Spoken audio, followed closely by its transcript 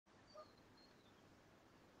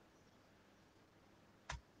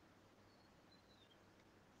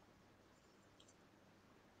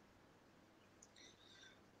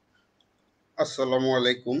আসসালামু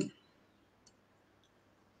আলাইকুম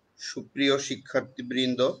সুপ্রিয়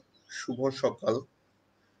শিক্ষার্থীবৃন্দ, শুভ সকাল।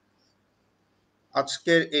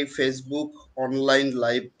 আজকের এই ফেসবুক অনলাইন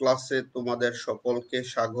লাইভ ক্লাসে তোমাদের সকলকে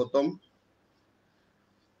স্বাগতম।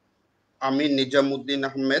 আমি Nizamuddin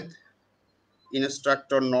Ahmed,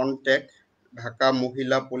 instructor non tech, Dhaka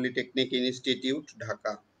মহিলা পলিটেকনিক ইনস্টিটিউট,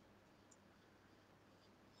 ঢাকা।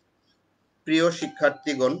 প্রিয়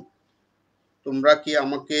শিক্ষার্থীগণ, তোমরা কি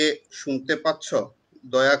আমাকে শুনতে পাচ্ছ?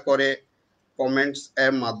 দয়া করে কমেন্টস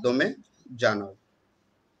এর মাধ্যমে জানাও।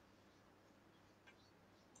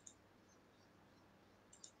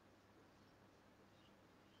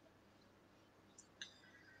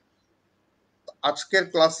 আজকের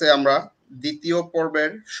ক্লাসে আমরা দ্বিতীয়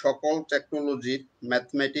পর্বের সকল টেকনোলজির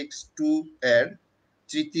ম্যাথমেটিক্স 2 এর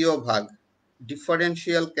তৃতীয় ভাগ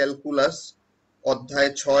ডিফারেনশিয়াল ক্যালকুলাস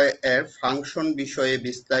অধ্যায় 6 এর ফাংশন বিষয়ে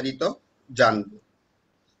বিস্তারিত জানব।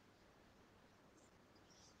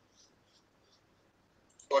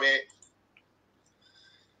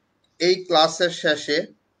 এই ক্লাসের শেষে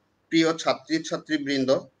প্রিয় ছাত্রীবৃন্দ,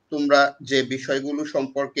 তোমরা যে বিষয়গুলো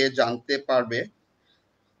সম্পর্কে জানতে পারবে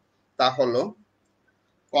তা হলো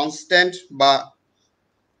কনস্ট্যান্ট বা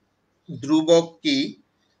ধ্রুবক কি,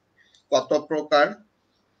 কত প্রকার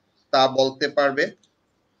তা বলতে পারবে,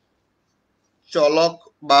 চলক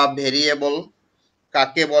বা ভেরিয়েবল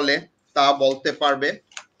কাকে বলে তা বলতে পারবে,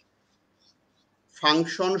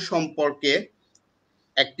 ফাংশন সম্পর্কে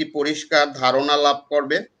একটি পরিষ্কার ধারণা লাভ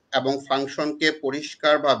করবে এবং ফাংশনকে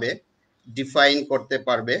পরিষ্কারভাবে ডিফাইন করতে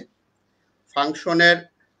পারবে, ফাংশনের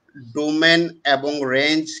ডোমেন এবং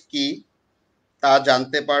রেঞ্জ কি তা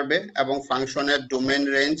জানতে পারবে এবং ফাংশনের ডোমেন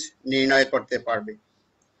রেঞ্জ নির্ণয় করতে পারবে,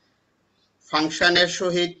 ফাংশনের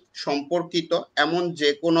সহিত সম্পর্কিত এমন যে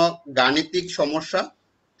কোনো গাণিতিক সমস্যা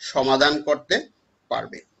সমাধান করতে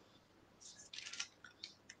পারবে।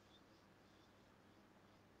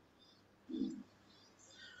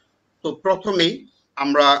 তো প্রথমেই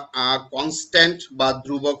আমরা কনস্ট্যান্ট বা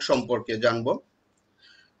ধ্রুবক সম্পর্কে জানব।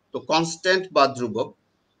 তো কনস্ট্যান্ট বা ধ্রুবক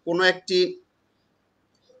কোনো একটি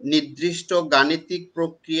নির্দিষ্ট গাণিতিক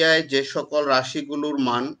প্রক্রিয়ায় যে সকল রাশিগুলোর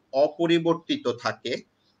মান অপরিবর্তিত থাকে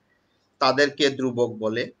তাদেরকে ধ্রুবক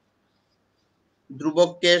বলে।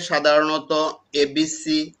 ধ্রুবককে সাধারণত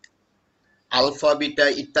এবিসি, আলফা, বিটা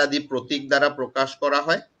ইত্যাদি প্রতীক দ্বারা প্রকাশ করা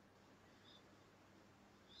হয়।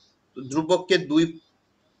 ধ্রুবককে দুই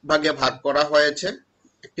ভাগে ভাগ করা হয়েছে।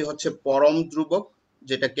 একটি হচ্ছে পরম ধ্রুবক,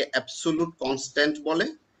 যেটাকে অ্যাবসোলুট কনস্ট্যান্ট বলে,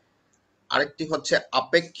 আরেকটি হচ্ছে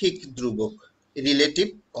আপেক্ষিক ধ্রুবক, রিলেটিভ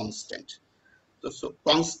কনস্ট্যান্ট। তো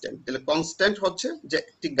কনস্ট্যান্ট, তাহলে কনস্ট্যান্ট হচ্ছে যে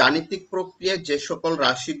একটি গাণিতিক প্রক্রিয়ায় যে সকল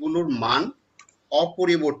রাশিগুলোর মান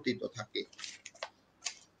অপরিবর্তিত থাকে।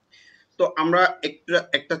 তো আমরা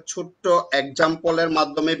একটা ছোট্ট এক্সাম্পলের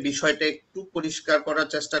মাধ্যমে বিষয়টা একটু পরিষ্কার করার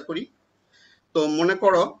চেষ্টা করি। তো মনে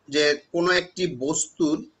করো যে কোনো একটি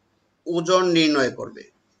বস্তুর ওজন নির্ণয় করবে।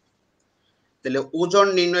 তাহলে ওজন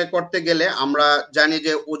নির্ণয় করতে গেলে আমরা জানি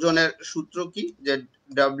যে ওজনের সূত্র কি, যে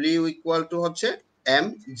W = হচ্ছে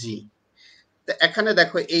mg। তো এখানে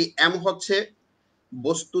দেখো এই m হচ্ছে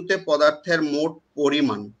বস্তুতে পদার্থের মোট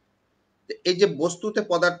পরিমাণ। এই যে বস্তুতে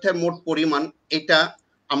পদার্থের মোট পরিমাণ, এটা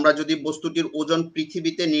আমরা যদি বস্তুটির ওজন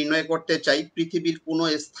পৃথিবীতে নির্ণয় করতে চাই, পৃথিবীর কোনো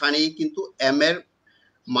স্থানেই কিন্তু m এর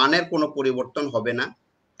মানের কোনো পরিবর্তন হবে না।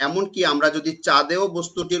 এমনকি আমরা যদি চাঁদেও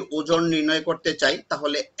বস্তুটির ওজন নির্ণয় করতে চাই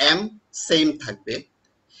তাহলে m সেম থাকবে।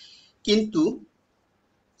 কিন্তু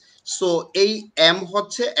এই m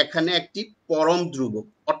হচ্ছে এখানে একটি পরম ধ্রুবক,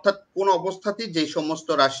 অর্থাৎ কোন অবস্থাতেই যে সমস্ত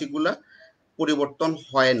রাশিগুলা পরিবর্তন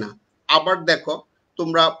হয় না। আবার দেখো,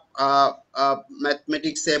 তোমরা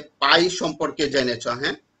ম্যাথমেটিক্সে পাই সম্পর্কে জেনেছ।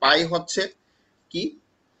 হ্যাঁ, পাই হচ্ছে কি,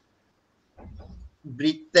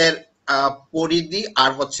 বৃত্তের পরিধি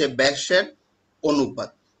আর হচ্ছে ব্যাসের অনুপাত।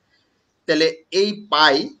 তাহলে এই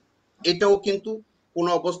পাই, এটাও কিন্তু কোনো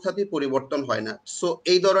অবস্থাতেই পরিবর্তন হয় না।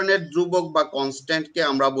 এই ধরনের ধ্রুবক বা কনস্ট্যান্টকে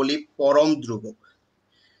আমরা বলি পরম ধ্রুবক।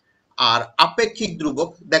 আর আপেক্ষিক ধ্রুবক,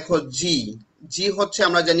 দেখো জি, জি হচ্ছে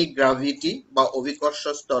আমরা জানি গ্র্যাভিটি বা অভিকর্ষ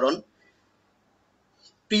ত্বরণ।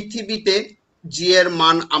 পৃথিবীতে জি এর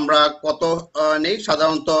মান আমরা কত নেই?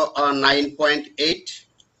 সাধারণত 9.8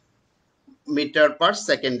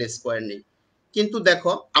 মিটার/সেকেন্ড স্কয়ার নেই। কিন্তু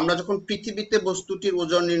দেখো, আমরা যখন পৃথিবীতে বস্তুটির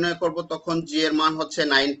ওজন নির্ণয় করব তখন জি এর মান হচ্ছে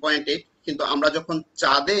 9.8, কিন্তু আমরা যখন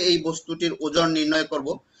চাঁদে এই বস্তুটির ওজন নির্ণয় করব,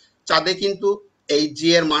 চাঁদে কিন্তু এই জি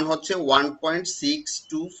এর মান হচ্ছে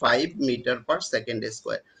 1.625 মিটার/সেকেন্ড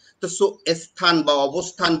স্কয়ার। তো স্থান বা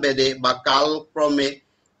অবস্থান ভেদে বা কালক্রমে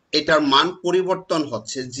এটার মান পরিবর্তন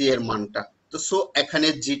হচ্ছে, জি এর মানটা। তো এখানে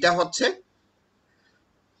জিটা হচ্ছে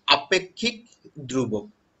আপেক্ষিক ধ্রুবক।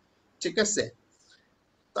 ঠিক আছে?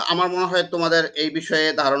 তো আমার মনে হয় তোমাদের এই বিষয়ে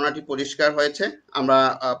ধারণাটি পরিষ্কার হয়েছে। আমরা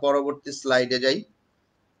পরবর্তী স্লাইডে যাই।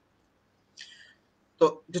 তো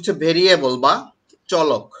এটা হচ্ছে ভেরিয়েবল বা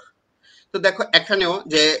চলক। তো দেখো এখানেও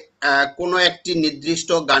যে কোনো একটি নির্দিষ্ট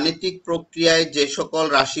গাণিতিক প্রক্রিয়ায় যে সকল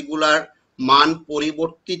রাশিগুলার মান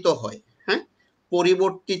পরিবর্তিত হয়, হ্যাঁ,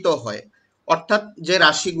 পরিবর্তিত হয়, অর্থাৎ যে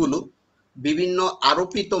রাশিগুলো বিভিন্ন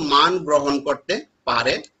আরোপিত মান গ্রহণ করতে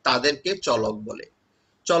পারে তাদেরকে চলক বলে।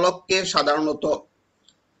 চলককে সাধারণত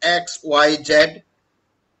এক্স ওয়াই জেড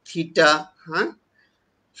থিটা, হ্যাঁ,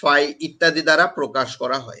 ফাই ইত্যাদি দ্বারা প্রকাশ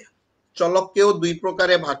করা হয়। চলককেও দুই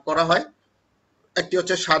প্রকারে ভাগ করা হয়, একটি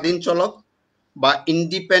হচ্ছে স্বাধীন চলক বা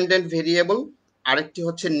ইন্ডিপেন্ডেন্ট ভেরিয়েবল, আরেকটি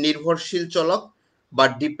হচ্ছে নির্ভরশীল চলক বা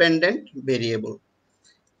ডিপেন্ডেন্ট ভেরিয়েবল।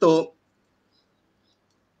 তো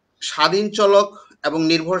স্বাধীন চলক এবং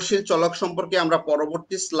নির্ভরশীল চলক সম্পর্কে আমরা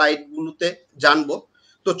পরবর্তী স্লাইডগুলোতে জানবো।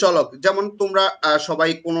 তো চলক যেমন তোমরা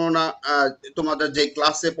সবাই কোনো না তোমাদের যে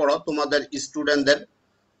ক্লাসে পড়ো তোমাদের স্টুডেন্টদের,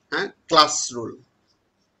 হ্যাঁ, ক্লাস রুল।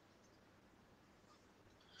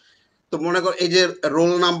 তো মনে করো এই যে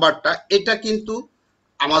রোল নাম্বারটা, এটা কিন্তু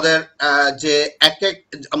আমাদের যে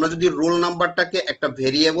আমরা যদি রোল নাম্বারটাকে একটা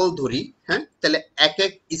ভেরিয়েবল ধরি, হ্যাঁ, তাহলে এক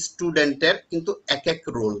এক স্টুডেন্টের কিন্তু এক এক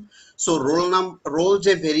রোল। সো রোল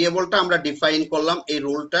যে ভেরিয়েবলটা আমরা ডিফাইন করলাম, এই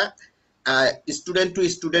রোলটা স্টুডেন্ট টু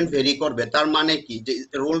স্টুডেন্ট ভেরি করবে। তার মানে কি, যে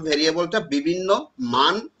রোল ভেরিয়েবলটা বিভিন্ন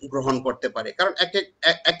মান গ্রহণ করতে পারে, কারণ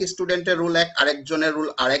এক স্টুডেন্টের রুল এক, আরেকজনের রুল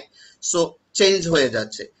আরেক, সো চেঞ্জ হয়ে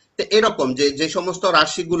যাচ্ছে। তো এরকম যে যে সমস্ত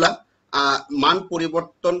রাশিগুলা মান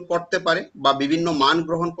পরিবর্তন করতে পারে বা বিভিন্ন মান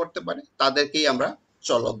গ্রহণ করতে পারে তাদেরকেই আমরা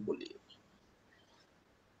চলক বলি।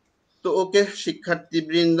 তো ওকে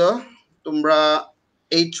শিক্ষার্থীবৃন্দ, তোমরা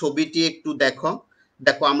এই ছবিটি একটু দেখো।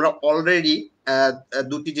 দেখো আমরা অলরেডি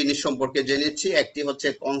দুটি জিনিস সম্পর্কে জেনেছি, একটি হচ্ছে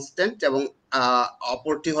কনস্ট্যান্ট এবং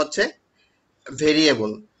অপরটি হচ্ছে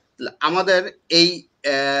ভেরিয়েবল। আমাদের এই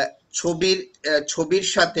ছবির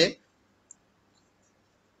সাথে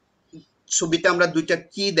ছবিতে আমরা দুইটা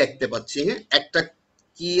কি দেখতে পাচ্ছি, হ্যাঁ, একটা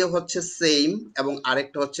কি হচ্ছে সেম এবং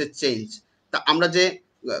আরেকটা হচ্ছে চেঞ্জ। তা আমরা যে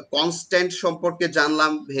কনস্ট্যান্ট সম্পর্কে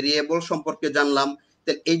জানলাম, ভেরিয়েবল সম্পর্কে জানলাম,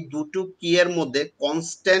 এই দুটো কি এর মধ্যে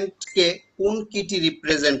কনস্ট্যান্টকে কোন কিটি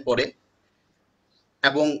রিপ্রেজেন্ট করে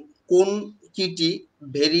এবং কোন কিটি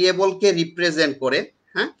ভেরিয়েবলকে রিপ্রেজেন্ট করে,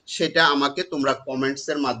 হ্যাঁ, সেটা আমাকে তোমরা কমেন্টস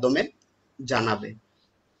এর মাধ্যমে জানাবে।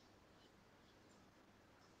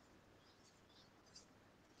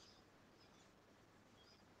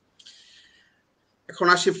 এখন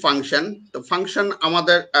আসি ফাংশন। তো ফাংশন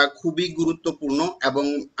আমাদের খুবই গুরুত্বপূর্ণ এবং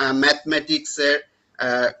ম্যাথমেটিক্স এর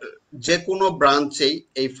যে কোনো ব্রাঞ্চেই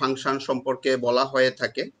এই ফাংশন সম্পর্কে বলা হয়ে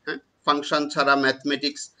থাকে, হ্যাঁ। ফাংশন ছাড়া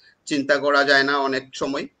ম্যাথমেটিক্স চিন্তা করা যায় না অনেক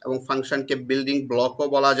সময়, এবং ফাংশনকে বিল্ডিং ব্লকও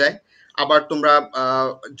বলা যায়। আবার তোমরা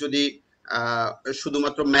যদি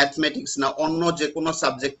শুধুমাত্র ম্যাথমেটিক্স না অন্য যে কোনো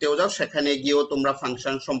সাবজেক্টেও যাও, সেখানে গিয়েও তোমরা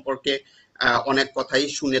ফাংশন সম্পর্কে অনেক কথাই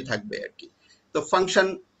শুনে থাকবে আর কি। তো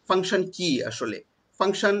ফাংশন কি আসলে?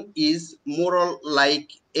 Function is more like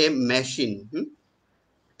a machine,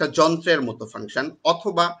 একটা যন্ত্রের মতো ফাংশন,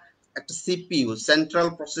 অথবা একটা CPU, central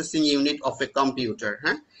processing unit of a computer,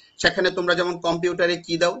 হ্যাঁ। সেখানে তোমরা যেমন কম্পিউটারে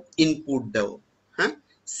কি দাও, ইনপুট দাও, হ্যাঁ।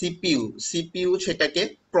 সিপিইউ সেটাকে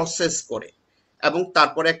প্রসেস করে এবং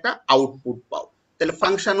তারপরে একটা আউটপুট পাও। তাহলে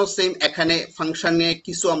ফাংশনও সেম, এখানে ফাংশনে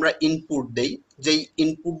কিছু আমরা ইনপুট দেই, যেই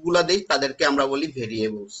ইনপুট গুলা দেই তাদেরকে আমরা বলি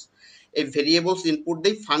ভেরিয়েবলস। এই ভেরিয়েবলস ইনপুট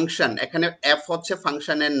দেই ফাংশন, এখানে এফ হচ্ছে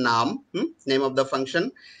ফাংশনের নাম, নেম অফ দ্য ফাংশন।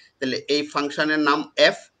 তাহলে এই ফাংশনের নাম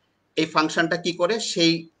এফ। এই ফাংশনটা কি করে,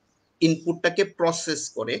 সেই ইনপুটটাকে প্রসেস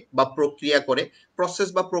করে বা প্রক্রিয়া করে। প্রসেস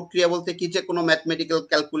বা প্রক্রিয়া বলতে কি, যে কোনো ম্যাথমেটিক্যাল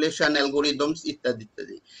ক্যালকুলেশন, অ্যালগোরিদমস ইত্যাদি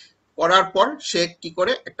ইত্যাদি করার পর সে কি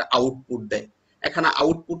করে, একটা আউটপুট দেয়। এখানে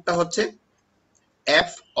আউটপুটটা হচ্ছে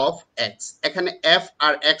এফ অফ এক্স। এখানে এফ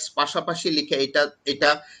আর এক্স পাশাপাশি লিখে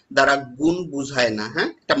এটা দ্বারা গুণ বুঝায় না, হ্যাঁ,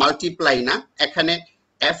 এটা মাল্টিপ্লাই না। এখানে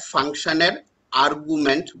এফ ফাংশনের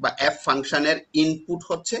আর্গুমেন্ট বা এফ ফাংশনের ইনপুট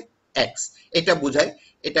হচ্ছে এক্স, এটা বুঝায়।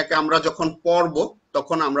 এটাকে আমরা যখন পড়ব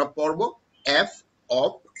তখন আমরা পড়ব এফ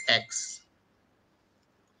অফ এক্স,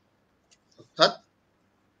 অর্থাৎ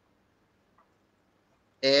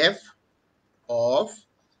এফ অফ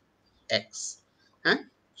এক্স, হ্যাঁ,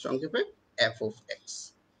 সংক্ষেপে এফ অফ এক্স।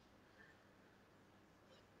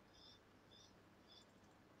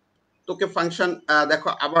 তোকে ফাংশন দেখো,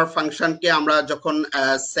 আবার ফাংশনকে আমরা যখন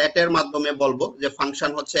সেটের মাধ্যমে বলবো যে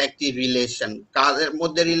ফাংশন হচ্ছে একটি রিলেশন। কাদের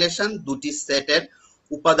মধ্যে রিলেশন? দুটি সেটের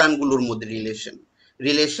উপাদানগুলোর মধ্যে রিলেশন।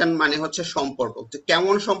 রিলেশন মানে হচ্ছে সম্পর্ক।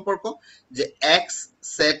 কেমন সম্পর্ক? যে এক্স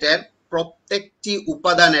সেটের প্রত্যেকটি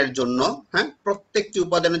উপাদানের জন্য, হ্যাঁ, প্রত্যেকটি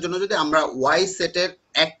উপাদানের জন্য যদি আমরা ওয়াই সেটের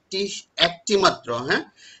একটি মাত্র, হ্যাঁ,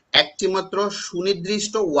 একটি মাত্র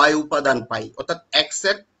সুনির্দিষ্ট ওয়াই উপাদান পাই, অর্থাৎ এক্স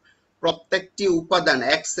এর প্রত্যেকটি উপাদান,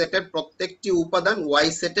 এক্স সেটের প্রত্যেকটি উপাদান ওয়াই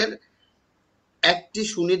সেটের একটি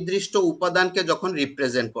সুনির্দিষ্ট উপাদানকে যখন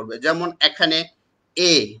রিপ্রেজেন্ট করবে, যেমন এখানে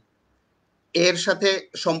এ এর সাথে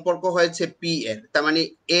সম্পর্ক হয়েছে পি এর, তার মানে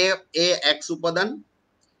এ এ এক্স উপাদান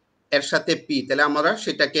এর সাথে পি, তাহলে আমরা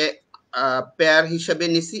সেটাকে পেয়ার হিসেবে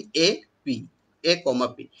নিছি A P, A comma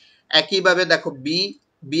P. একইভাবে দেখো বি,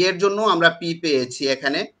 বি এর জন্য আমরা পি পেয়েছি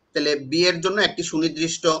এখানে, তাহলে বি এর জন্য একটি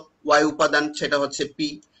সুনির্দিষ্ট ওয়াই উপাদান সেটা হচ্ছে পি।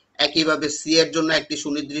 একইভাবে সি এর জন্য একটি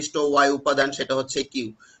সুনির্দিষ্ট ওয়াই উপাদান সেটা হচ্ছে কিউ।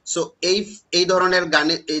 সো এই ধরনের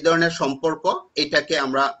এই ধরনের সম্পর্ক, এটাকে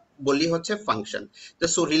আমরা বলি হচ্ছে ফাংশন। তো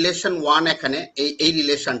সো রিলেশন ওয়ান এখানে এই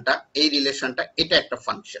রিলেশনটা এটা একটা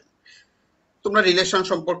ফাংশন। তোমরা রিলেশন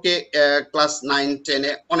সম্পর্কে ক্লাস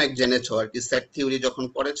 9-10-এ অনেক জেনেছো আর কি, সেট থিওরি যখন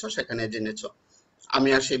পড়েছো সেখানে জেনেছো, আমি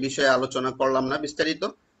আর সে বিষয়ে আলোচনা করলাম না বিস্তারিত।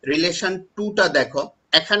 রিলেশন 2টা দেখো,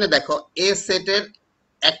 এখানে দেখো এ সেটের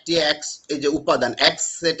একটি এক্স, এই যে উপাদান এক্স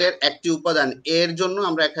সেটের একটি উপাদান এর জন্য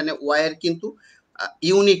আমরা এখানে ওয়াই এর কিন্তু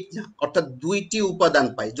ইউনিক না, অর্থাৎ দুইটি উপাদান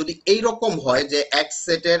পাই। যদি এইরকম হয় যে এক্স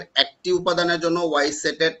সেটের একটি উপাদানের জন্য ওয়াই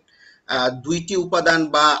সেটের দুইটি উপাদান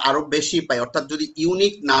বা আরো বেশি পাই, অর্থাৎ যদি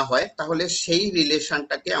ইউনিক না হয়, তাহলে সেই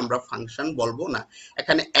রিলেশনটাকে আমরা ফাংশন বলবো না।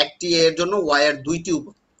 এখানে একটি এর জন্য ওয়াই এর দুইটি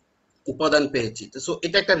উপাদান পেয়েছি, সো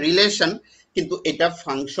এটা একটা রিলেশন, কিন্তু এটা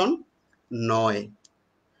ফাংশন নয়।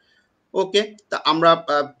 ওকে, তা আমরা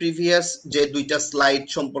প্রিভিয়াস যে দুইটা স্লাইড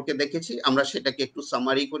সম্পর্কে দেখেছি, আমরা সেটাকে একটু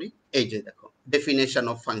সামারি করি। এই যে দেখো ডেফিনেশন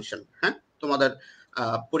অফ ফাংশন, হ্যাঁ, তোমাদের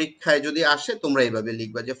পরীক্ষায় যদি আসে তোমরা এইভাবে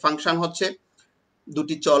লিখবা যে ফাংশন হচ্ছে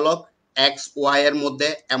দুটি চলক এক্স ওয়াই এর মধ্যে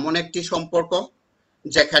এমন একটি সম্পর্ক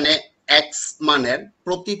যেখানে এক্স মানের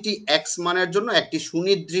প্রতিটি এক্স মানের জন্য একটি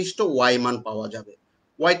সুনির্দিষ্ট ওয়াই মান পাওয়া যাবে।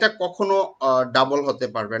 ওয়াইটা কখনো ডাবল হতে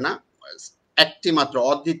পারবে না, একটি মাত্র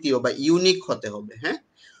অদ্বিতীয় বা ইউনিক হতে হবে, হ্যাঁ।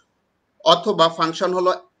 অথবা ফাংশন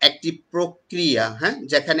হলো একটি প্রক্রিয়া, হ্যাঁ,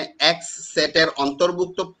 যেখানে এক্স সেটের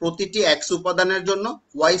অন্তর্ভুক্ত প্রতিটি এক্স উপাদানের জন্য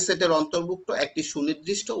ওয়াই সেটের অন্তর্ভুক্ত একটি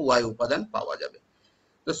সুনির্দিষ্ট ওয়াই উপাদান পাওয়া যাবে।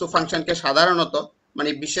 তো সো ফাংশনকে সাধারণত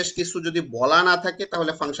মানে বিশেষ কিছু যদি বলা না থাকে,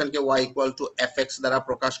 তাহলে ফাংশনকে Y equal to F x দ্বারা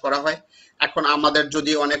প্রকাশ করা হয়। এখন আমাদের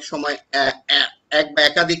যদি অনেক সময় এক বা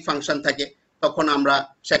একাধিক ফাংশন থাকে, তখন আমরা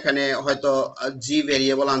সেখানে হয়তো জি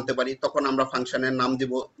ভেরিয়েবল আনতে পারি, তখন আমরা ফাংশনের নাম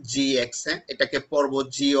দিব জি এক্স, হ্যাঁ, এটাকে পড়বো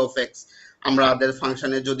জি অফ এক্স। আমাদের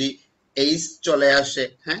ফাংশনে যদি এইচ চলে আসে,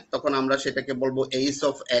 হ্যাঁ, তখন আমরা সেটাকে বলবো এইচ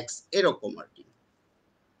অফ এক্স, এরকম আর কি।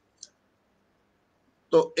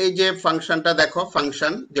 তো এই যে ফাংশনটা দেখো,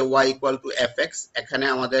 ফাংশন যে y equal to F x, এখানে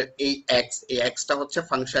আমাদের এই এক্সটা হচ্ছে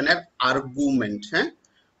ফাংশনের আর্গুমেন্ট, হ্যাঁ,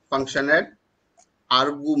 ফাংশনের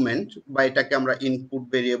আর্গুমেন্ট, বা এটাকে আমরা ইনপুট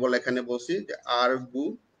ভেরিয়েবল এখানে বলছি যে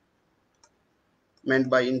আর্গুমেন্ট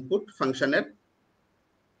বা ইনপুট ফাংশনের।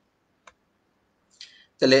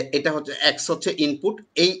 তাহলে এটা হচ্ছে এক্স হচ্ছে ইনপুট,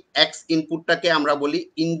 এই এক্স ইনপুটটাকে আমরা বলি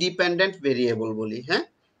ইন্ডিপেন্ডেন্ট ভেরিয়েবল বলি, হ্যাঁ,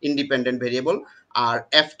 ইন্ডিপেন্ডেন্ট ভেরিয়েবল। আর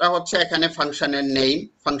এফটা হচ্ছে এখানে ফাংশনের নেম,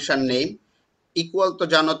 ফাংশন নেম। ইকুয়াল তো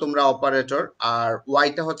জানো তোমরা অপারেটর, আর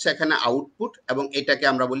ওয়াইটা হচ্ছে এখানে আউটপুট, এবং এটাকে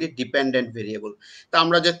আমরা বলি ডিপেন্ডেন্ট ভেরিয়েবল। তা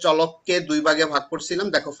আমরা যে চলককে দুই ভাগে ভাগ করছিলাম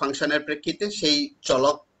দেখো ফাংশনের প্রেক্ষিতে, সেই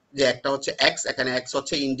চলক যে একটা হচ্ছে এক্স, এখানে এক্স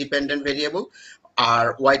হচ্ছে ইন্ডিপেন্ডেন্ট ভেরিয়েবল আর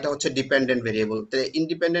ওয়াইটা হচ্ছে ডিপেন্ডেন্ট ভেরিয়েবল। তো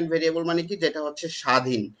ইন্ডিপেন্ডেন্ট ভেরিয়েবল মানে কি, যেটা হচ্ছে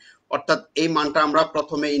স্বাধীন, অর্থাৎ এই মানটা আমরা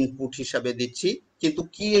প্রথমে ইনপুট হিসাবে দিচ্ছি, কিন্তু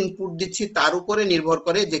কি ইনপুট দিচ্ছি তার উপরে নির্ভর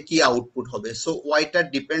করে যে কি আউটপুট হবে। সো ওয়াইটা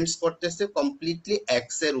ডিপেন্ডস করতেছে কমপ্লিটলি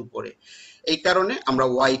এক্স এর উপরে। এই কারণে আমরা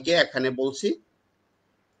ওয়াই কে এখানে বলছি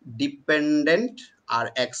ডিপেন্ডেন্ট আর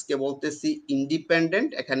এক্স কে বলতেছি ইন্ডিপেন্ডেন্ট।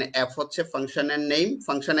 এখানে এফ হচ্ছে ফাংশনের নেম,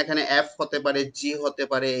 ফাংশন এখানে এফ হতে পারে, জি হতে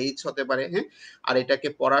পারে, এইচ হতে পারে, হ্যাঁ, আর এটাকে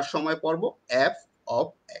পড়ার সময় পড়বো এফ অফ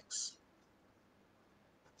এক্স।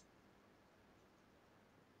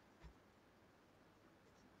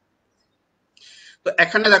 তো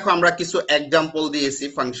এখানে দেখো আমরা কিছু এক্সাম্পল দিয়েছি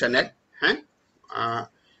ফাংশনের, হ্যাঁ।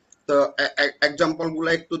 তো এক্সাম্পল গুলো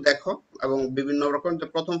একটু দেখো, এবং বিভিন্ন রকম।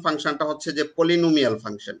 প্রথম ফাংশনটা হচ্ছে যে পলিনোমিয়াল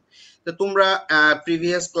ফাংশন। তো তোমরা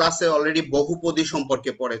প্রিভিয়াস ক্লাসে অলরেডি বহুপদী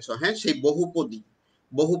সম্পর্কে পড়েছো, হ্যাঁ, সেই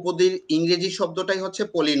বহুপদীর ইংরেজি শব্দটাই হচ্ছে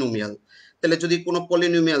পলিনোমিয়াল। তাহলে যদি কোনো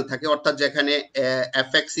পলিনোমিয়াল থাকে, অর্থাৎ যেখানে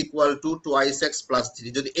F x equal to twice x plus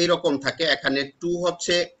 3, যদি এইরকম থাকে, এখানে 2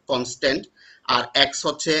 হচ্ছে কনস্ট্যান্ট আর এক্স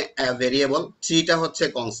হচ্ছে ভেরিয়েবল, 3টা হচ্ছে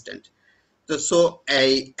কনস্ট্যান্ট। তো সো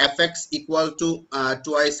এই fx equal to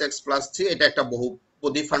 2x plus 3, এটা একটা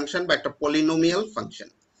বহুপদী ফাংশন বা একটা পলিনোমিয়াল ফাংশন।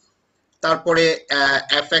 তারপরে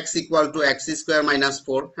fx equal to x square minus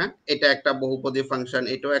 4, হ্যাঁ, এটা একটা বহুপদী ফাংশন,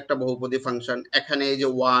 এটাও একটা বহুপদী ফাংশন। এখানে এই যে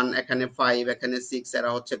 1, এখানে 5, এখানে 6, এরা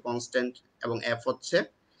হচ্ছে কনস্ট্যান্ট, এবং f হচ্ছে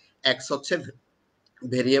x হচ্ছে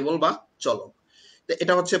ভেরিয়েবল বা চলক। তো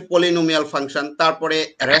এটা হচ্ছে পলিনোমিয়াল ফাংশন। তারপরে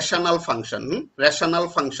রেশনাল ফাংশন, রেশনাল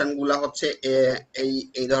ফাংশন গুলা হচ্ছে এই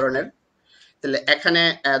এই ধরনের। তাহলে এখানে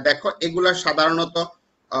দেখো এগুলা সাধারণত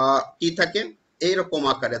কি থাকে, এইরকম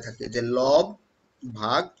আকারে থাকে যে লব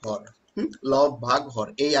ভাগ হর, লব ভাগ হর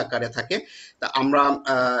এই আকারে থাকে। তা আমরা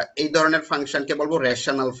এই ধরনের ফাংশনকে বলবো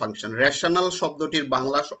রেশনাল ফাংশন। রেশনাল শব্দটির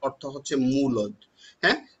বাংলা অর্থ হচ্ছে মূলদ।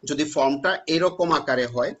 হ্যাঁ, যদি ফর্মটা এরকম আকারে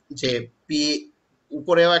হয় যে পি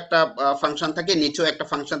উপরেও একটা ফাংশন থাকে, নিচেও একটা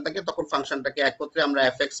ফাংশন থাকে, তখন ফাংশনটাকে একত্রে আমরা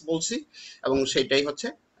এফএক্স বলছি, এবং সেটাই হচ্ছে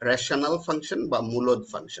রেশনাল ফাংশন বা মূলদ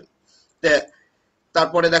ফাংশন।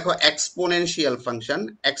 তারপরে দেখো এক্সপোনেনশিয়াল ফাংশন।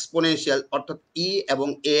 এক্সপোনেনশিয়াল অর্থাৎ ই এবং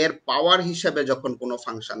এ এর পাওয়ার হিসাবে যখন কোনো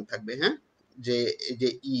ফাংশন থাকবে, হ্যাঁ, যে এই যে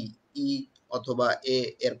ই ই অথবা এ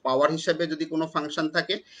এর পাওয়ার হিসাবে যদি কোনো ফাংশন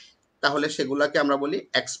থাকে, তাহলে সেগুলাকে আমরা বলি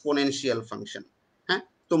এক্সপোনেনশিয়াল ফাংশন। হ্যাঁ,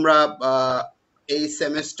 তোমরা এই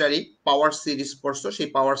সেমেস্টারই পাওয়ার সিরিজ পড়ছো, সেই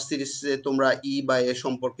পাওয়ার সিরিজে তোমরা ই বা এ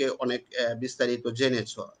সম্পর্কে অনেক বিস্তারিত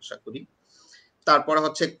জেনেছো আশা করি। তারপরে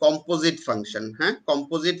হচ্ছে কম্পোজিট ফাংশন। হ্যাঁ,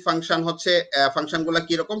 কম্পোজিট ফাংশন হচ্ছে ফাংশনগুলো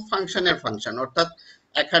কি রকম, ফাংশনের ফাংশন, অর্থাৎ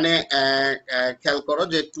এখানে খেয়াল করো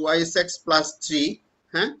যে 2x প্লাস 3,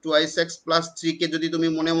 হ্যাঁ, 2x প্লাস 3 কে যদি তুমি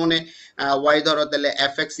মনে মনে y ধরো, তাহলে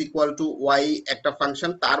fx ইকুয়াল টু y একটা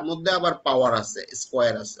ফাংশন, তার মধ্যে আবার পাওয়ার আছে,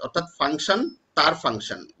 স্কোয়ার আছে, অর্থাৎ ফাংশন তার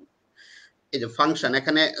ফাংশন। এই যে ফাংশন,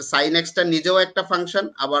 এখানে sin x টা নিজেও একটা ফাংশন,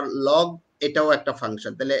 আবার log এটাও একটা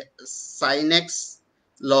ফাংশন। তাহলে sin x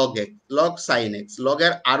log x, log sin x, log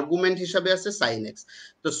এর আর্গুমেন্ট হিসাবে আছে sin x।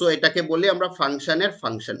 তো সো এটাকে বলি আমরা ফাংশনের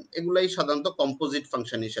ফাংশন। এগুলাই সাধারণত কম্পোজিট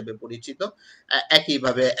ফাংশন হিসেবে পরিচিত।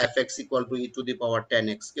 একইভাবে fx equal to e to the power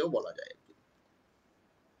 10x কেও বলা যায়।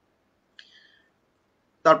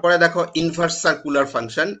 তারপরে দেখো inverse circular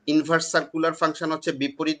function. Inverse circular function হচ্ছে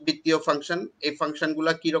বিপরীত বৃত্তীয় ফাংশন। এই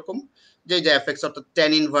ফাংশনগুলো কি রকম, যে fx অর্থাৎ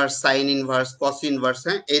tan inverse, sin inverse, cos inverse,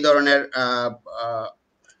 হ্যাঁ, এই ধরনের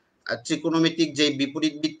ত্রিকোণমিতিক যে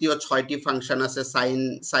বিপরীত বৃত্তীয় 6টি ফাংশন আছে,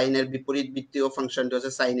 সাইনের বিপরীত বৃত্তীয় ফাংশনটি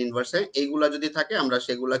হচ্ছে সাইন ইনভার্স, হ্যাঁ, এইগুলা যদি থাকে আমরা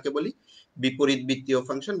সেগুলাকে বলি বিপরীত বৃত্তীয়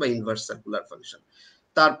ফাংশন বা ইনভার্স সার্কুলার ফাংশন।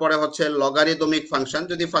 তারপরে হচ্ছে লগারিদমিক ফাংশন।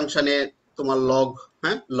 যদি ফাংশনে তোমার লগ,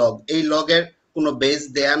 হ্যাঁ, লগ, এই লগের কোনো বেস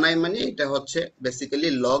দেয়া নাই, মানে এটা হচ্ছে বেসিক্যালি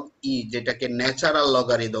লগ ই, যেটাকে ন্যাচারাল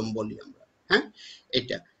লগারিদম বলি আমরা। হ্যাঁ,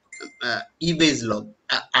 এটা ই বেস লগ।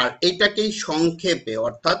 আর এটাকেই সংক্ষেপে,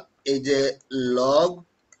 অর্থাৎ এই যে লগ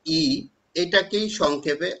ই, এটাকেই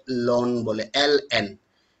সংক্ষেপে লন বলে, এল এন।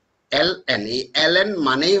 এল এন, এই এল এন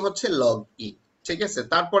মানেই হচ্ছে লগ ই। ঠিক আছে,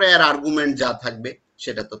 তারপরে এর আর্গুমেন্ট যা থাকবে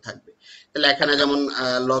সেটা তো থাকবে। তাহলে এখানে যেমন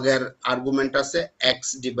লগের আর্গুমেন্ট আছে x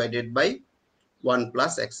divided by 1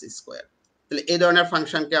 plus x square. তাহলে এই ধরনের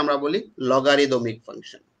ফাংশনকে আমরা বলি লগারিদমিক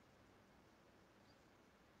ফাংশন।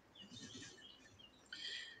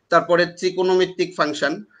 তারপরে ত্রিকোণমিতিক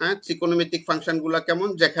ফাংশন। হ্যাঁ, ত্রিকোণমিতিক ফাংশন গুলা কেমন,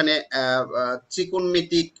 যেখানে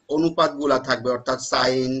ত্রিকোণমিতিক অনুপাত গুলা থাকবে, অর্থাৎ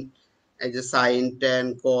সাইন, এই যে সাইন, ট্যান,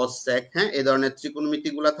 কস, সেক, হ্যাঁ, এই ধরনের ত্রিকোণমিতি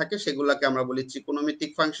গুলা থাকে, সেগুলাকে আমরা বলি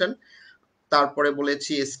ত্রিকোণমিতিক ফাংশন। তারপরে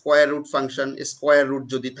বলেছি square root function, square root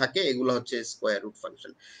যদি থাকে এগুলো হচ্ছে স্কোয়ার রুট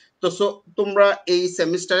ফাংশন। তো সো তোমরা এই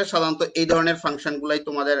সেমিস্টারে সাধারণত এই ধরনের ফাংশন গুলাই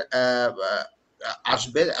তোমাদের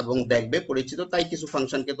আসবে এবং দেখবে পরিচিত, তাই কিছু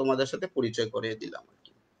ফাংশনকে তোমাদের সাথে পরিচয় করে দিলাম আর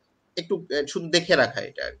কি, একটু শুধু দেখে রাখা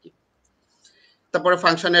এটা আর কি। তারপরে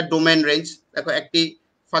ফাংশনের ডোমেন রেঞ্জ। দেখো একটি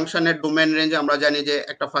ফাংশনের ডোমেন রেঞ্জ আমরা জানি যে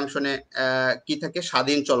একটা ফাংশনে কি থাকে,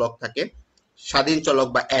 স্বাধীন চলক থাকে। স্বাধীন চলক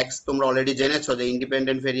বা এক্স, তোমরা অলরেডি জেনেছো যে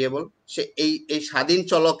ইন্ডিপেন্ডেন্ট ভেরিয়েবল, সে এই স্বাধীন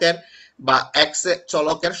চলকের বা এক্স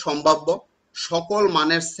চলকের সম্ভাব্য সকল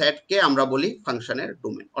মানের সেটকে আমরা বলি ফাংশনের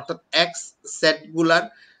ডোমেন। অর্থাৎ এক্স সেটগুলার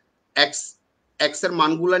এক্স এক্স এর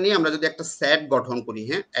মানগুলা নিয়ে আমরা যদি একটা সেট গঠন করি,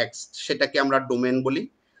 হ্যাঁ, এক্স, সেটাকে আমরা ডোমেন বলি।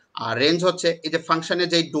 আর রেঞ্জ হচ্ছে এই যে ফাংশনে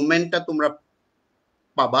যে ডোমেনটা তোমরা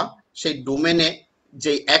পাবা, সেই ডোমেনে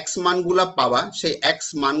যে এক্স মানগুলা পাবা, সেই এক্স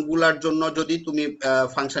মানগুলার জন্য যদি তুমি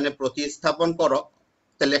ফাংশনে প্রতিস্থাপন করো,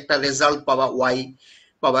 তাহলে একটা রেজাল্ট পাবা, ওয়াই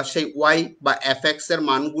পাবা। সেই ওয়াই বা এফ এক্স এর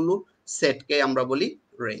মানগুলো সেটকে আমরা বলি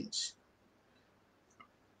রেঞ্জ।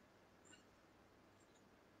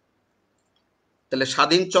 তাহলে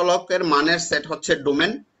স্বাধীন চলকের মানের সেট হচ্ছে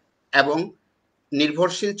ডোমেন, এবং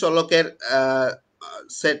নির্ভরশীল চলকের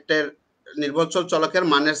সেটের নির্ভরশীল চলকের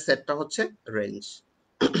মানের সেটটা হচ্ছে রেঞ্জ।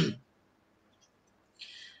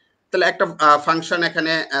 তাহলে একটা ফাংশন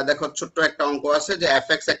এখানে দেখো ছোট্ট একটা অঙ্ক আছে যে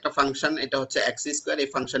fx একটা ফাংশন, এটা হচ্ছে x স্কয়ার। এই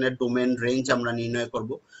ফাংশনের ডোমেন রেঞ্জ আমরা নির্ণয়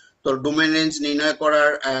করব। তো ডোমেন রেঞ্জ নির্ণয়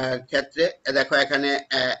করার ক্ষেত্রে দেখো এখানে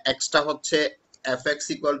x টা হচ্ছে fx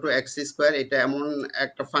equal to x square. এটা এমন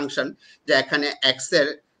একটা ফাংশন যে এখানে x এর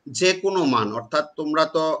যে কোনো মান, অর্থাৎ তোমরা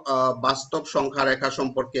তো বাস্তব সংখ্যা রেখা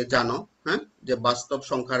সম্পর্কে জানো, হ্যাঁ, যে বাস্তব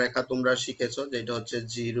সংখ্যা রেখা তোমরা শিখেছো যে এটা হচ্ছে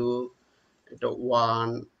 0, এটা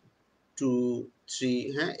 1, 2 3,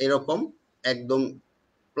 হ্যাঁ, এরকম একদম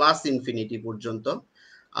প্লাস ইনফিনিটি পর্যন্ত।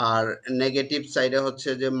 আর নেগেটিভ সাইডে হচ্ছে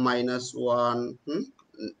যে -1,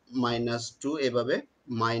 -2, এভাবে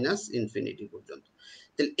মাইনাস ইনফিনিটি পর্যন্ত।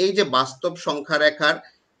 তাহলে এই যে বাস্তব সংখ্যা রেখার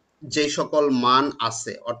যে সকল মান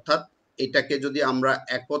আছে, অর্থাৎ এটাকে যদি আমরা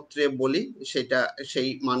একত্রে বলি, সেটা সেই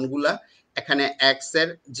মানগুলা এখানে এক্স এর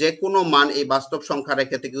যে কোনো মান এই বাস্তব সংখ্যা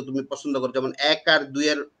রেখা থেকে তুমি পছন্দ করো, যেমন 1 আর 2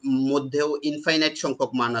 এর মধ্যেও ইনফাইনাইট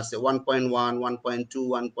সংখ্যক মান আছে, 1.1, 1.2,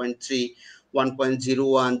 1.3,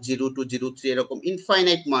 1.01, 02, 03, এরকম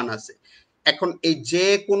ইনফাইনাইট মান আছে। এখন এই যে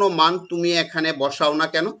কোনো মান তুমি এখানে বসাও না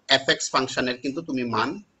কেন, এফএক্স ফাংশনের কিন্তু তুমি মান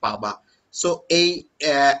পাবা। সো এই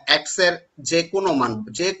এক্স এর যে কোনো মান,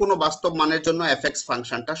 যে কোনো বাস্তব মানের জন্য এফএক্স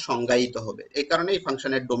ফাংশনটা সংজ্ঞায়িত হবে। এই কারণে এই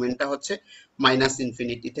ফাংশনের ডোমেনটা হচ্ছে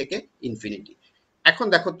 -ইনফিনিটি থেকে ইনফিনিটি। এখন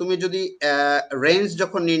দেখো, তুমি যদি রেঞ্জ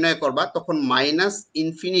যখন নির্ণয় করবা, তখন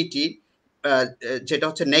 -ইনফিনিটি যেটা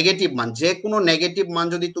হচ্ছে নেগেটিভ মান, যে কোনো নেগেটিভ মান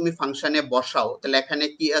যদি তুমি ফাংশনে বসাও, তাহলে এখানে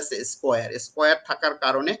কি আছে, স্কোয়ার। স্কোয়ার থাকার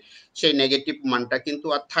কারণে সেই নেগেটিভ মানটা কিন্তু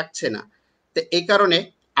আর থাকছে না। তো এই কারণে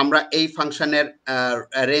আমরা এই ফাংশনের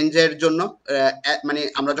রেঞ্জের জন্য, মানে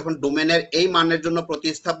আমরা যখন ডোমেনের এই মানের জন্য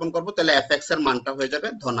প্রতিস্থাপন করব, তাহলে এফএক্স এর মানটা হয়ে যাবে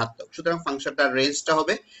ধনাত্মক। সুতরাং ফাংশনটার রেঞ্জটা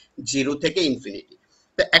হবে 0 থেকে ইনফিনিটি।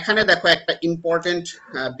 তো এখানে দেখো একটা ইম্পর্টেন্ট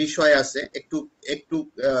বিষয় আছে, একটু একটু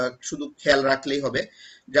শুধু খেয়াল রাখলেই হবে,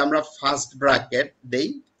 যে আমরা ফার্স্ট ব্র্যাকেট দেই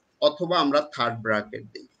অথবা আমরা থার্ড ব্র্যাকেট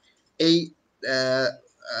দেই। এই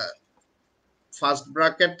ফার্স্ট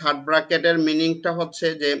ব্র্যাকেট থার্ড ব্র্যাকেটের মিনিংটা হচ্ছে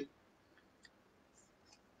যে,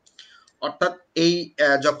 অর্থাৎ এই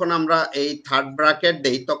যখন আমরা এই থার্ড ব্র্যাকেট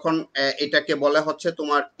দেই, তখন এটাকে বলা হচ্ছে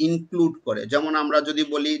তোমার ইনক্লুড করে। যেমন আমরা যদি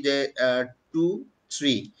বলি যে 2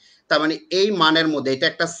 3, তার মানে এই মানের মধ্যে, এটা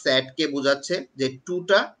একটা সেটকে বোঝাচ্ছে যে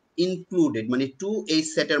 2টা ইনক্লুডেড, মানে 2 এই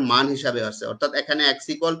সেটের মান হিসাবে আছে। অর্থাৎ এখানে x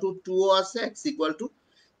 = 2 ও আছে, x =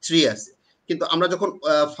 3 আছে। কিন্তু আমরা যখন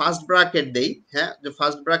ফার্স্ট ব্র্যাকেট দেই, হ্যাঁ, যে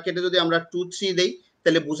ফার্স্ট ব্র্যাকেটে যদি আমরা 2 3 দেই,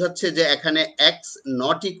 তাহলে বোঝাচ্ছে যে এখানে x ≠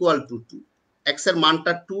 2, এক্স এর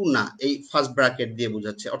মানটা 2 না, এই ফার্স্ট ব্র্যাকেট দিয়ে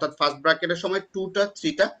বোঝাচ্ছে। অর্থাৎ ফার্স্ট ব্র্যাকেটের সময় 2টা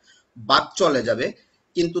 3টা বাদ চলে যাবে,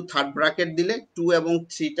 কিন্তু থার্ড ব্র্যাকেট দিলে 2 এবং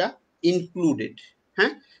 3টা ইনক্লুডেড।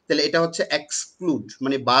 হ্যাঁ, তাহলে এটা হচ্ছে এক্সক্লুড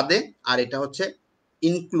মানে বাদে, আর এটা হচ্ছে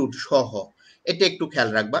ইনক্লুড সহ। এটা একটু খেয়াল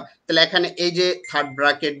রাখবা। তাহলে এখানে এই যে থার্ড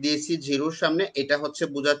ব্র্যাকেট দিয়েছি জিরোর সামনে, এটা হচ্ছে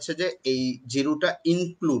বোঝাচ্ছে যে এই জিরোটা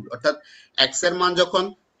ইনক্লুড, অর্থাৎ এক্স এর মান যখন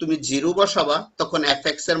তুমি 0 বসাবা, তখন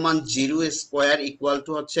এফএক্স এর মান 0 স্কয়ার ইকুয়াল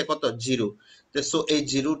টু হচ্ছে কত, 0। সো এই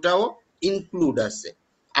 0টাও ইনক্লুড আছে।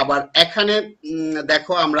 আবার এখানে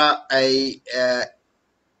দেখো, আমরা এই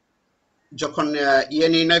যখন ইয়ে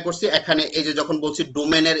নির্ণয় করছি, এখানে এই যে যখন বলছি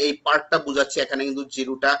ডোমেনের এই পার্টটা বুঝাচ্ছি, এখানে কিন্তু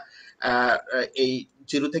 0টা এই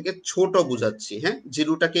 0 থেকে ছোট বুঝাচ্ছি। হ্যাঁ,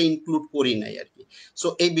 0টাকে ইনক্লুড করি নাই আর কি। সো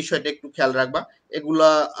এই বিষয়টা একটু খেয়াল রাখবা। এগুলা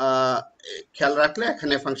খেয়াল রাখলে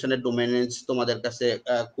এখানে ফাংশনের ডোমেন রেঞ্জ তোমাদের কাছে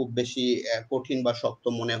খুব বেশি কঠিন বা শক্ত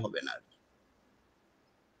মনে হবে না।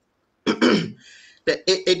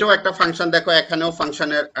 এটাও একটা ফাংশন। দেখো, এখানেও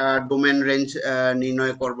ফাংশনের ডোমেন রেঞ্জ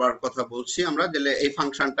নির্ণয় করবার কথা বলছি আমরা। দিলে এই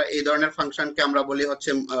ফাংশনটা, এই ধরনের ফাংশনকে আমরা বলি হচ্ছে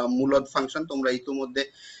মূলদ ফাংশন। তোমরা ইতিমধ্যে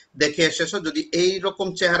দেখে এসেছো। যদি এই রকম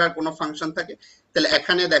চেহারার কোনো ফাংশন থাকে, তাহলে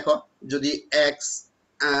এখানে দেখো, যদি x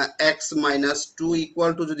 - 2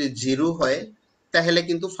 = যদি 0 হয়, তাহলে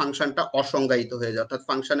কিন্তু ফাংশনটা অসংজ্ঞায়িত হয়ে যায়, অর্থাৎ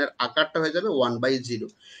ফাংশনের আকারটা হয়ে যাবে 1/0।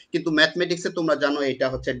 কিন্তু ম্যাথমেটিক্সে তোমরা জানো এটা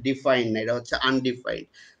হচ্ছে ডিফাইন্ড না, এটা হচ্ছে আনডিফাইন্ড।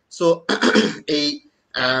 সো এই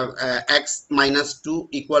x-2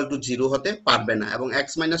 = 0 হতে পারবে না, এবং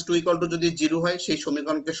x-2 = যদি 0 হয়, সেই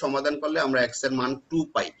সমীকরণকে সমাধান করলে আমরা x এর মান 2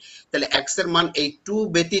 পাই। তাহলে x এর মান এই 2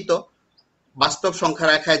 ব্যতীত বাস্তব সংখ্যা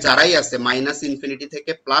রেখায় যারাই আছে -ইনফিনিটি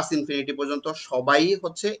থেকে +ইনফিনিটি পর্যন্ত, সবাই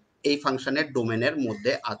হচ্ছে এই ফাংশনের ডোমেনের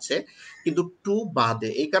মধ্যে আছে, কিন্তু 2 বাদে।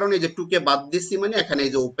 এই কারণে যে 2 কে বাদ দিছি, মানে এখানে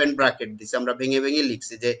এই যে ওপেন ব্র্যাকেট দিছি, আমরা ভেঙে ভেঙে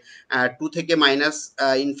লিখছি যে 2 থেকে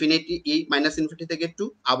 -ইনফিনিটি, -ইনফিনিটি থেকে 2,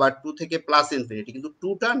 আবার 2 থেকে +ইনফিনিটি, কিন্তু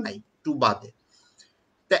 2টা নাই, 2 বাদে।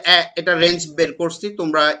 এটা রেঞ্জ বের করছি।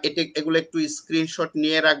 তোমরা এগুলো একটু স্ক্রিনশট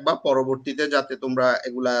নিয়ে রাখবা পরবর্তীতে, যাতে তোমরা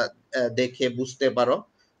এগুলা দেখে বুঝতে পারো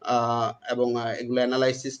এবং এগুলো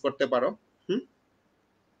অ্যানালাইসিস করতে পারো।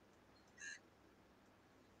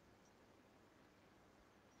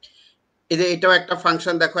 এই যে এটাও একটা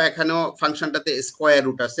ফাংশন। দেখো, এখানেও ফাংশনটাতে স্কোয়ার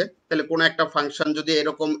রুট আছে। তাহলে কোনো একটা ফাংশন যদি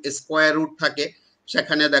এরকম স্কোয়ার রুট থাকে,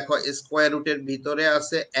 সেখানে দেখো স্কোয়ার রুটের ভিতরে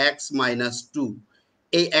আছে x-2।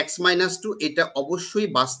 এই x-2 এটা অবশ্যই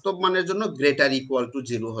বাস্তব মানের জন্য >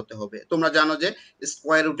 0 হতে হবে। তোমরা জানো যে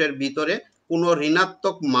স্কোয়ার রুটের ভিতরে কোনো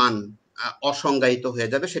ঋণাত্মক মান অসংজ্ঞায়িত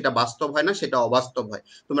হয়ে যাবে, সেটা বাস্তব হয় না, সেটা অবাস্তব হয়।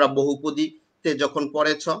 তোমরা বহুপদী যখন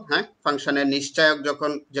পড়েছ, হ্যাঁ, ফাংশনের নিশ্চয়ক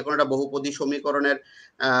যখন যে কোনো একটা বহুপদী সমীকরণের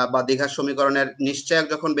বা দ্বিঘাত সমীকরণের নিশ্চয়ক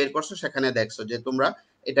যখন বের করছো, সেখানে দেখছো যে তোমরা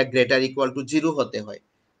এটা গ্রেটার ইকুয়াল টু 0 হতে হয়।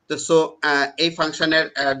 তো সো এই ফাংশনের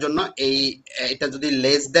জন্য এটা যদি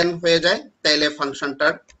লেস দেন হয়ে যায়, তাহলে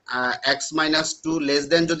ফাংশনটার x-2 লেস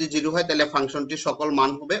দেন যদি 0 হয়, তাহলে ফাংশনটির সকল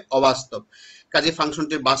মান হবে অবাস্তব। কাজে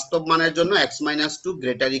ফাংশনটির বাস্তব মানের জন্য x-2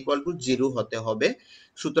 গ্রেটার ইকুয়াল টু 0 হতে হবে।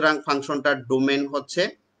 সুতরাং ফাংশনটার ডোমেন হচ্ছে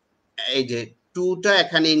এই যে 2টা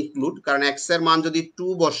এখানে ইনক্লুড, কারণ x এর মান যদি 2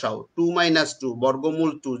 বসাও, 2 - 2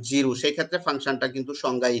 বর্গমূল 2 0, সেই ক্ষেত্রে ফাংশনটা কিন্তু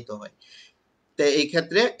সংজ্ঞায়িত হয়। তো এই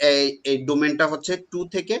ক্ষেত্রে এই ডোমেনটা হচ্ছে 2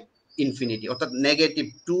 থেকে ইনফিনিটি, অর্থাৎ নেগেটিভ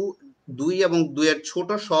 2, 2 এবং 2 এর ছোট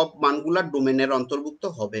সব মানগুলা ডোমেনের অন্তর্ভুক্ত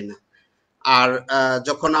হবে না। আর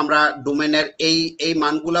যখন আমরা ডোমেনের এই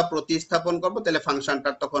মানগুলা প্রতিস্থাপন করব, তাহলে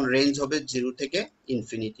ফাংশনটার তখন রেঞ্জ হবে 0 থেকে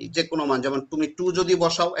ইনফিনিটি, যে কোনো মান। যেমন তুমি 2 যদি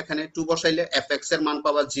বসাও, এখানে 2 বসাইলে fx এর মান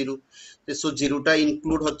পাবা 0, সো 0টা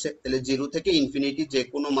ইনক্লুড হচ্ছে, তাহলে 0 থেকে ইনফিনিটি যে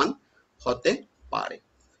কোনো মান হতে পারে।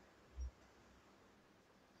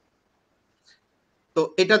 তো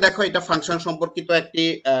এটা দেখো, এটা ফাংশন সম্পর্কিত একটি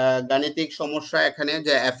গাণিতিক সমস্যা এখানে,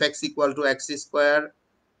 যে fx equal to x square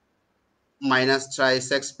minus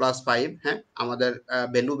 3x plus 5, হ্যাঁ, আমাদের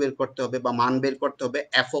ভ্যালু বের করতে হবে বা মান বের করতে হবে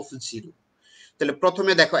f অফ 0। তাহলে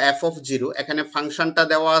প্রথমে দেখো f অফ 0, এখানে ফাংশনটা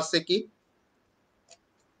দেওয়া আছে কি,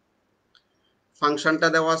 ফাংশনটা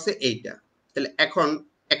দেওয়া আছে এইটা। তাহলে এখন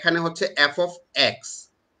এখানে হচ্ছে f of x,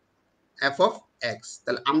 f of x।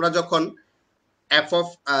 তাহলে আমরা যখন f অফ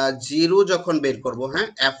 0 যখন বের করব, হ্যাঁ,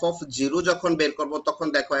 f অফ 0 যখন বের করব, তখন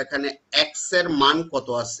দেখো এখানে x এর মান কত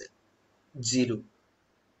আছে, 0।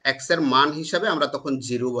 x এর মান হিসাবে আমরা তখন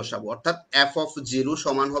 0 বসাবো, অর্থাৎ f অফ 0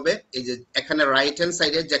 সমান হবে এই যে এখানে রাইট হ্যান্ড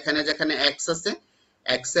সাইডে যেখানে যেখানে x আছে,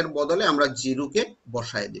 x এর বদলে আমরা 0 কে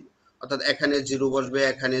বসায় দিব, অর্থাৎ এখানে 0 বসবে,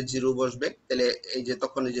 এখানে 0 বসবে। তাহলে এই যে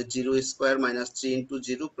তখন এই যে 0 স্কয়ার মাইনাস 3 ইনটু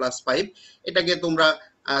 0 প্লাস 5, এটাকে তোমরা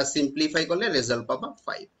সিম্পলিফাই করলে রেজাল্ট পাবা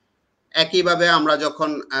 5। একইভাবে আমরা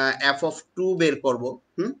যখন f অফ 2 বের করব,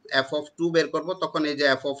 f অফ 2 বের করব, তখন এই যে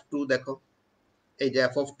f অফ 2 দেখো, এই যে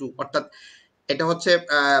f অফ 2, অর্থাৎ এটা হচ্ছে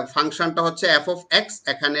ফাংশনটা হচ্ছে f অফ x,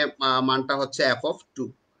 এখানে মানটা হচ্ছে f অফ 2।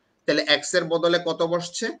 তাহলে x এর বদলে কত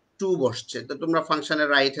বসছে, 2 বসছে। তো তোমরা ফাংশনের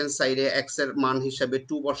রাইট হ্যান্ড সাইডে x এর মান হিসাবে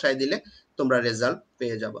 2 বসায় দিলে তোমরা রেজাল্ট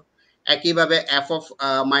পেয়ে যাবে। একইভাবে f অফ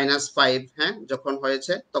 -5, হ্যাঁ, যখন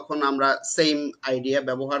হয়েছে, তখন আমরা সেম আইডিয়া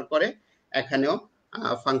ব্যবহার করে এখানেও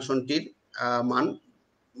ফাংশনটির মান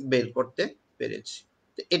বের করতে পেরেছি।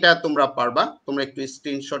 এটা তোমরা পারবা, তোমরা একটু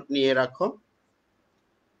স্ক্রিনশট নিয়ে রাখো।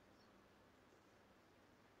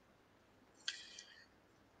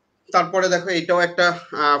 তারপরে দেখো, এটাও একটা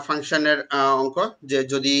ফাংশনের অঙ্ক, যে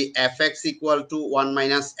যদি fx equal to 1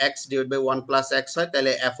 minus x divide by 1 plus x হয়,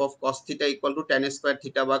 তাহলে f of cos theta equal to tan square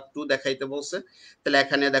theta ভাগ 2 দেখাইতে বলছে। তাহলে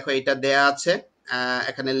এখানে দেখো এটা দেয়া আছে,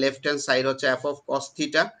 এখানে লেফট হ্যান্ড সাইড হচ্ছে f অফ cos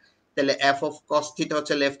থিটা, তাহলে f অফ cos থিটা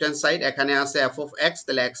হচ্ছে লেফট হ্যান্ড সাইড, এখানে আছে f অফ x,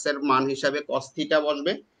 তাহলে x এর মান হিসাবে cos থিটা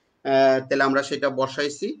বসবে। তাহলে আমরা সেটা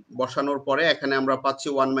বসাইছি, বসানোর পরে এখানে আমরা পাচ্ছি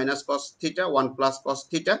 1 minus cos theta, 1 plus cos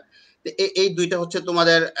theta. এই দুইটা হচ্ছে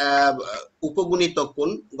তোমাদের উপগুণিত কোণ,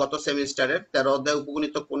 গত সেমিস্টারের 13 অধ্যায়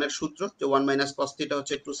উপগুণিত কোণের সূত্র, যে 1 মাইনাস cos থিটা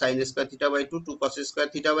হচ্ছে 2 sin square theta by 2, 2 cos square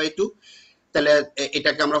theta by 2। তাহলে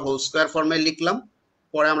এটাকে আমরা হোল স্কয়ার ফর্মে লিখলাম।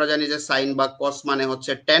 পরে আমরা জানি যে sin বা cos মানে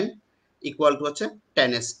হচ্ছে tan, ইকুয়াল টু হচ্ছে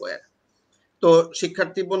tan স্কয়ার। তো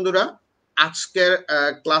শিক্ষার্থী বন্ধুরা, আজকের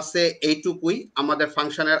ক্লাসে এইটুকুই। আমাদের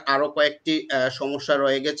ফাংশনের আরো কয়েকটি সমস্যা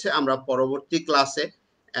রয়ে গেছে, আমরা পরবর্তী ক্লাসে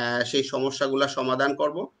সেই সমস্যাগুলো সমাধান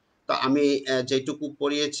করব। তো আমি যেটুকু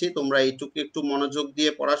পড়িয়েছি, তোমরা এইটুকু একটু মনোযোগ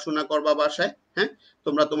দিয়ে পড়াশোনা করবা বাসায়, হ্যাঁ।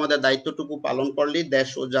 তোমরা তোমাদের দায়িত্বটুকু পালন করলেই দেশ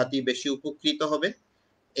ও জাতি বেশি উপকৃত হবে,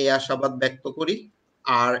 এই আশাবাদ ব্যক্ত করি।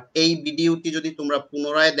 আর এই ভিডিওটি যদি তোমরা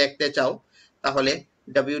পুনরায় দেখতে চাও, তাহলে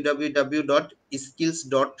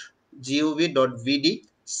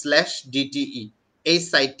www.skills.gov.vd/dte এই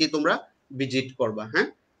সাইটটি তোমরা ভিজিট করবা, হ্যাঁ।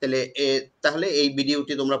 তাহলে এই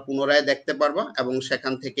ভিডিওটি তোমরা পুনরায় দেখতে পারবা এবং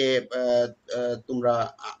সেখান থেকে তোমরা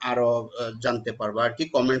আরো জানতে পারবা আর কি।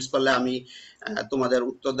 কমেন্টস করলে আমি তোমাদের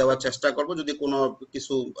উত্তর দেওয়ার চেষ্টা করব। যদি কোনো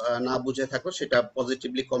কিছু না বুঝে থাকো, সেটা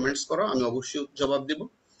পজিটিভলি কমেন্টস করো, আমি অবশ্যই জবাব দিব।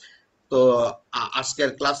 তো আজকের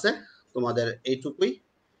ক্লাসে তোমাদের এইটুকুই।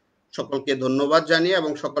 সকলকে ধন্যবাদ জানিয়ে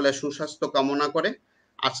এবং সকলের সুস্বাস্থ্য কামনা করে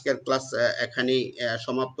আজকের ক্লাস এখানেই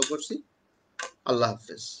সমাপ্ত করছি। আল্লাহ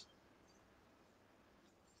হাফেজ।